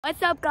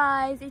What's up,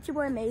 guys? It's your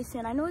boy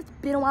Mason. I know it's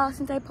been a while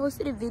since I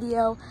posted a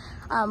video.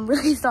 I'm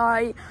really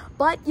sorry,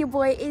 but your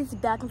boy is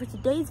back. And for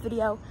today's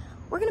video,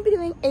 we're gonna be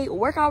doing a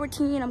workout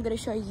routine. I'm gonna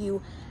show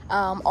you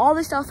all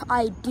the stuff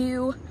I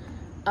do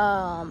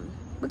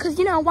because,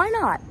 you know, why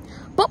not?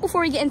 But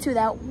before we get into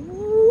that, I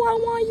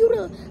want you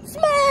to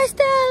smash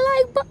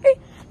that like button,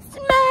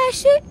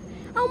 smash it.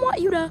 I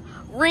want you to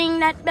ring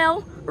that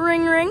bell,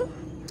 ring, ring.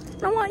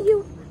 And I want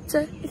you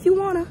to, if you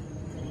wanna,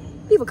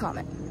 leave a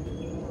comment.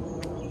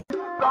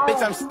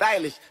 Bitch, I'm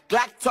stylish.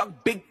 Glock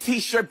talk, big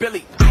t-shirt,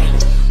 Billy.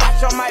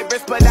 Watch on my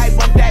wrist, but I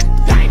want that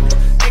diamond.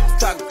 X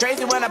talk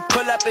crazy when I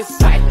pull up in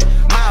sight.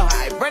 Mile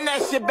high, run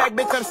that shit back,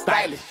 bitch, I'm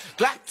stylish.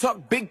 Glock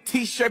talk, big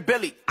t-shirt,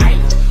 Billy.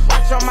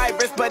 Watch on my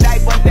wrist, but I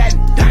want that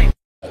diamond.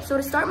 So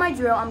to start my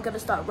drill, I'm gonna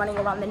start running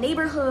around the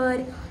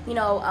neighborhood, you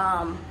know,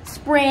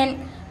 sprint,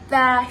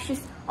 dash,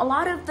 just a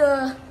lot of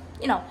the,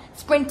 you know,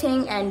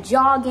 sprinting and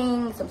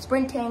jogging, some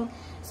sprinting,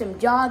 some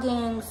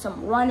jogging,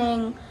 some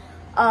running.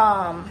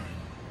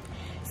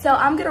 So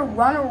I'm gonna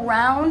run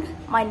around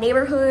my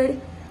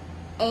neighborhood,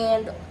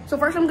 and so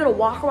first I'm gonna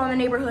walk around the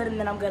neighborhood, and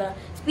then I'm gonna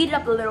speed it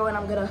up a little, and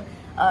I'm gonna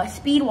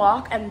speed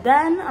walk, and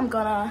then I'm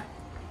going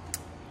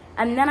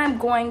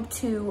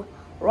to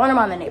run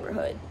around the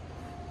neighborhood.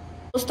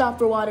 We'll stop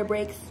for water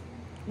breaks.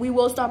 We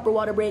will stop for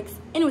water breaks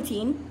in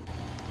routine.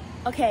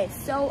 Okay,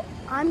 so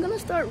I'm gonna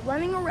start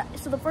running around.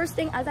 So the first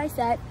thing, as I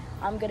said,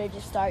 I'm gonna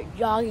just start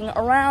jogging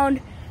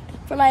around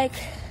for like.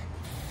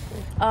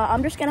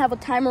 I'm just gonna have a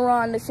timer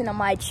on, listen to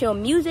my chill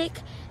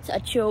music. It's a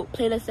chill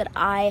playlist that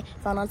I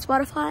found on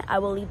Spotify. I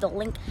will leave the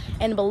link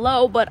in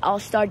below, but I'll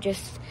start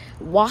just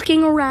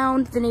walking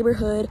around the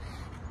neighborhood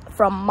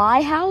from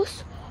my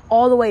house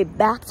all the way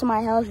back to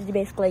my house, which is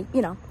basically,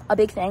 you know, a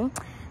big thing.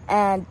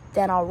 And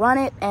then I'll run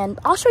it, and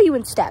I'll show you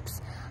in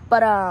steps.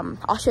 But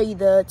I'll show you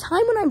the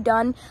time when I'm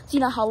done, so you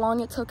know how long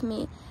it took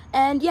me.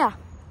 And yeah.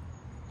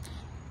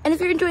 And if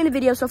you're enjoying the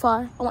video so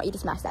far, I want you to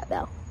smash that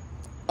bell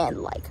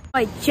and like.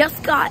 I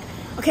just got,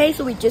 okay,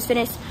 so we just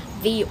finished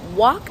the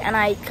walk, and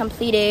I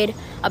completed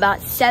about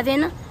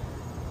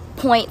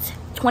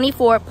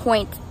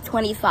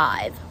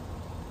 7.24.25.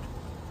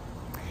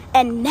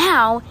 And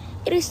now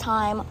it is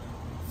time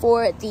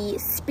for the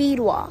speed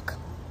walk.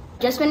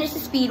 Just finished the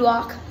speed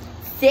walk,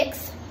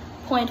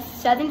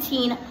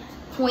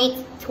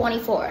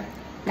 6.17.24.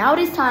 Now it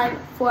is time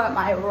for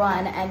my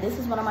run, and this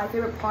is one of my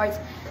favorite parts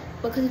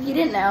because if you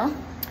didn't know,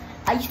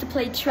 I used to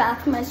play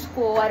track in my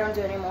school. I don't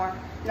do it anymore.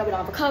 No, we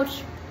don't have a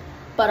coach,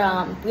 but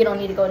we don't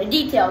need to go into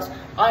details.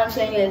 All I'm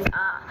saying is,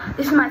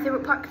 this is my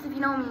favorite part because if you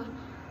know me,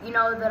 you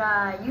know that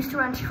I used to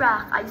run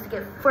track. I used to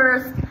get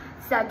first,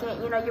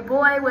 second. You know, your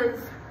boy was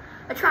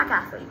a track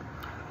athlete.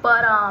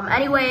 But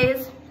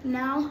anyways,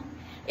 now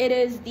it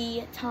is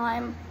the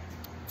time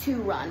to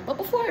run. But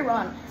before I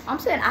run, I'm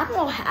saying I don't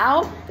know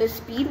how the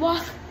speed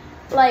walk,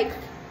 like,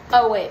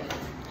 oh wait,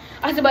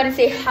 I was about to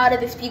say how did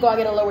the speed walk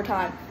get a lower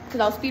time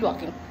because I was speed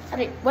walking.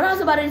 What I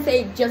was about to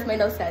say just made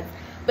no sense.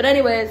 But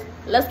anyways,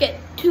 let's get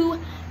to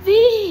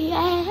the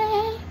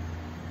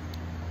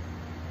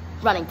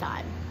running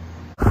time.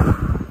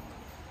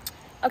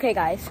 Okay,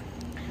 guys.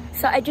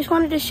 So I just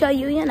wanted to show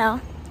you, you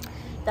know,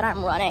 that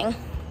I'm running.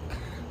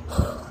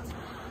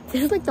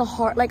 This is like the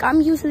hard, like I'm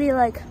usually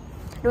like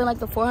doing like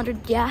the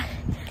 400, yeah.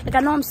 Like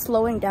I know I'm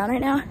slowing down right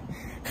now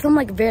because I'm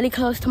like very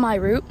close to my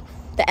route,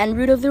 the end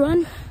route of the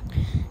run.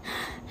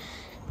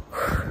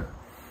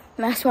 And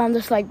that's why I'm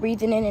just like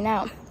breathing in and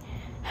out.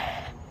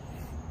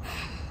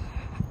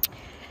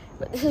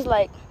 But this is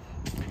like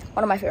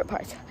one of my favorite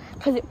parts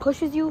because it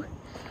pushes you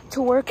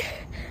to work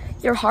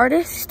your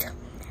hardest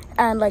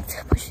and like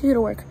pushes you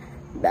to work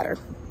better.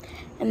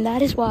 And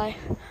that is why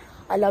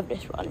I love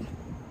this run.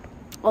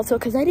 Also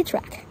because I did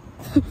track.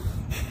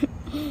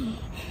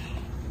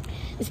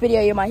 This video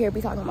you might hear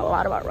me talking a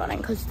lot about running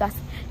because that's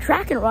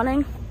track and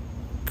running,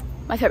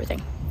 my favorite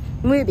thing.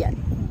 Muy bien.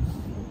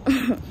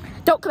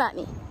 Don't come at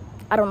me.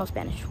 I don't know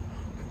Spanish.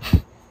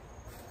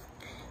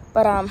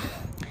 But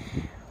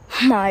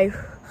my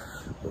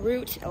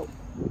route, oh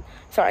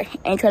sorry,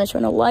 I ain't trying to show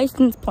no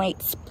license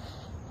plates,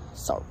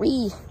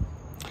 sorry.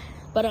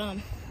 But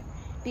if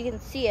you can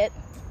see it,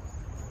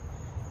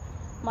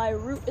 my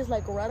route is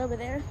like right over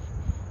there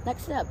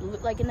next to that blue,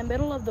 like in the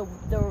middle of the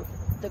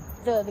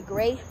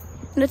gray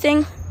and the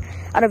thing.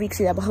 I don't know if you can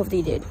see that, but hopefully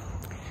you did.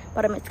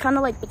 But it's kind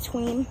of like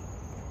between,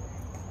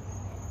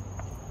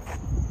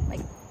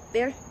 like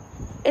there,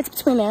 it's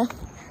between there.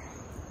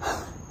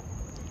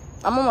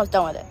 I'm almost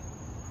done with it.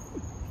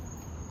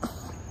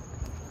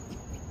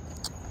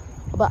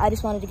 But I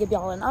just wanted to give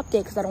y'all an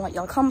update because I don't want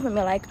y'all to come from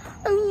me like,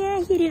 oh yeah,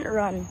 he didn't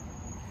run.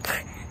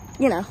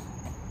 You know,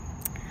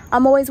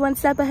 I'm always one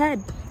step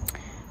ahead.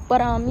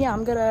 But yeah,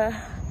 I'm gonna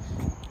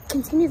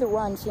continue the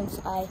run since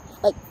I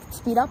like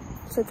speed up,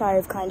 since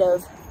I've kind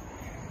of,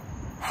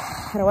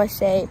 how do I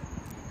say,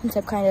 since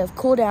I've kind of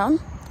cooled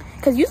down.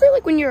 Because usually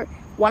like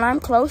when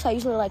I'm close, I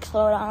usually like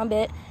slow down a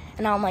bit.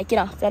 And now I'm like, you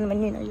know, then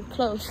when you know you're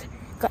close,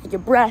 got your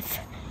breath,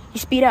 you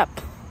speed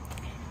up.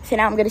 So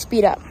now I'm gonna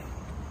speed up.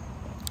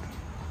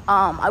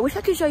 I wish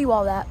I could show you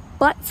all that,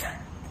 but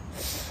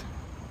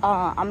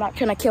I'm not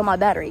trying to kill my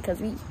battery because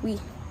we,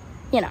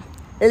 you know,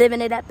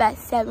 living it at that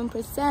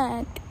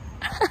 7%.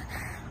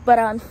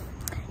 But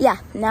yeah,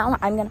 now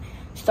I'm gonna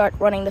start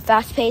running the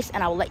fast pace,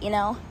 and I will let you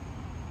know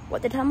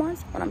what the time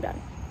was when I'm done.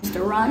 Just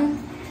a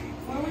run,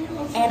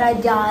 and I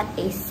got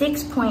a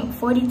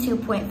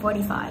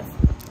 6.42.45.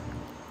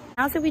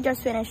 Now that we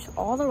just finished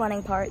all the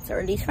running parts, or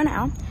at least for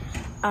now,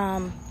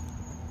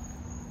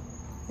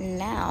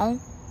 now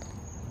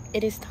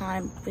it is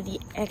time for the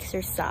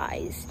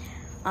exercise.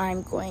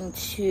 I'm going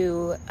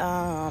to,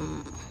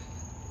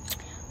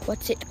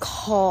 what's it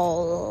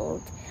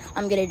called?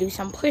 I'm gonna do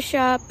some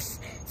push-ups,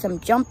 some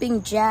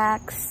jumping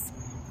jacks,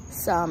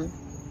 some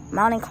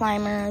mountain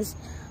climbers.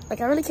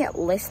 Like, I really can't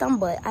list them,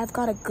 but I've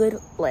got a good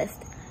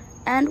list.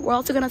 And we're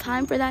also gonna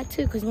time for that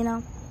too, because, you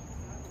know.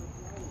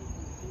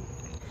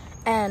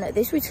 And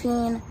this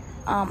routine,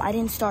 I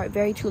didn't start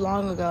very too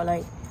long ago.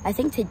 Like, I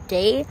think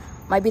today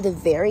might be the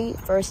very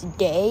first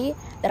day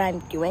that I'm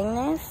doing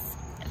this.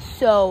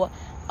 So,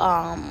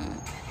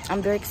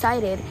 I'm very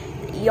excited.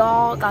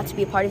 Y'all got to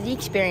be a part of the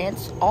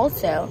experience.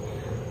 Also,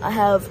 I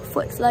have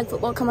flag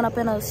football coming up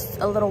in a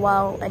little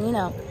while, and you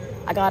know,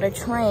 I gotta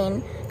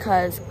train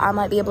because I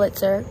might be a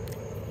blitzer.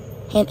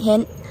 Hint,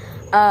 hint.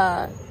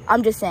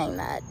 I'm just saying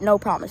that. No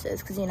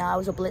promises, because you know, I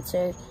was a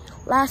blitzer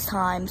last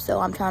time, so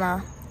I'm trying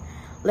to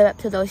live up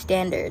to those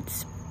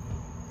standards.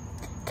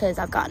 Because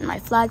I've gotten my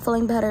flag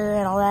footballing better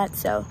and all that,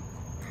 so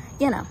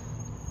you know,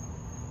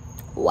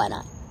 why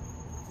not?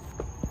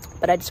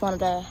 But I just wanted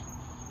to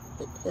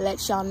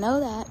let y'all know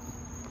that.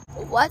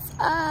 What's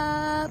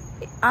up?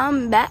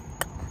 I'm back.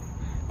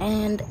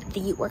 And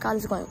the workout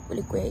is going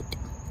really great.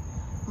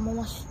 I'm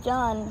almost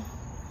done.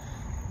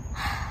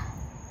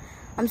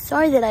 I'm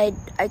sorry that I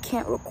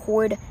can't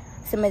record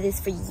some of this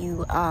for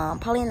you.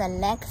 Probably in the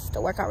next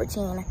workout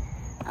routine.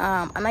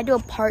 I might do a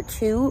part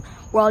 2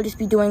 where I'll just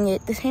be doing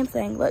it the same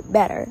thing, but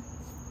better.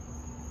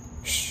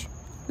 Shh,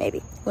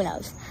 maybe, who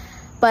knows.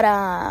 But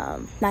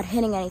not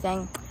hitting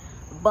anything.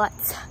 But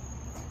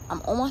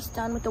I'm almost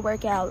done with the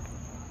workout.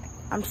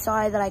 I'm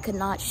sorry that I could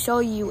not show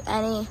you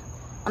any.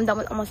 I'm done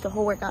with almost the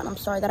whole workout. I'm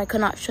sorry that I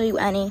could not show you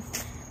any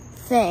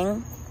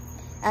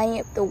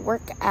of the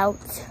workout,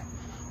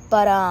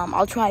 but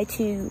I'll try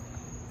to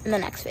in the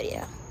next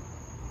video.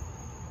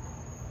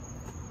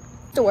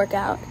 The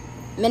workout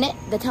minute,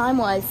 the time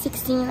was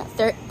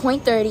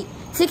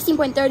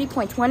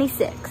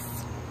 16.30.26,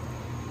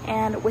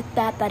 and with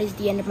that is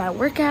the end of my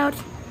workout.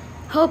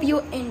 Hope you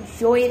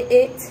enjoyed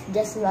it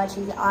just as much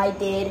as I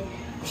did,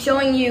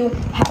 showing you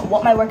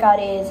what my workout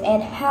is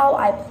and how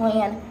I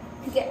plan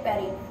to get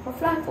ready for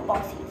flag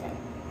football season.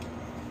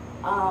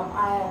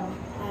 I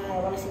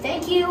want to say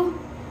thank you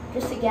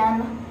just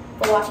again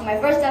for watching my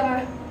first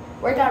ever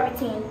workout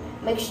routine.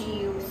 Make sure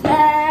you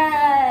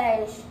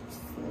smash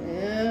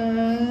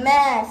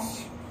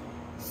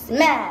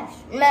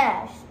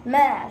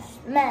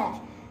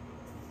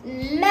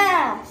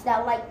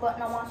that like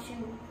button. I want you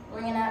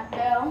ringing that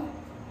bell,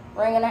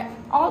 ringing it.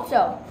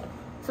 Also,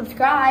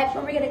 subscribe.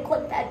 Don't forget to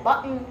click that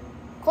button.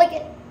 Click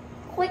it.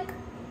 Click.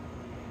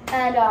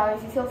 And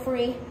if you feel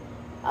free,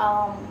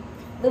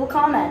 leave a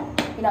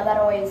comment. You know, that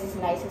always is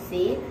nice to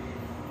see.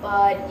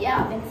 But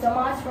yeah, thanks so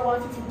much for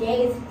watching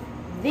today's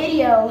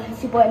video.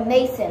 It's your boy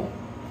Mason.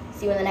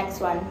 See you in the next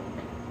one.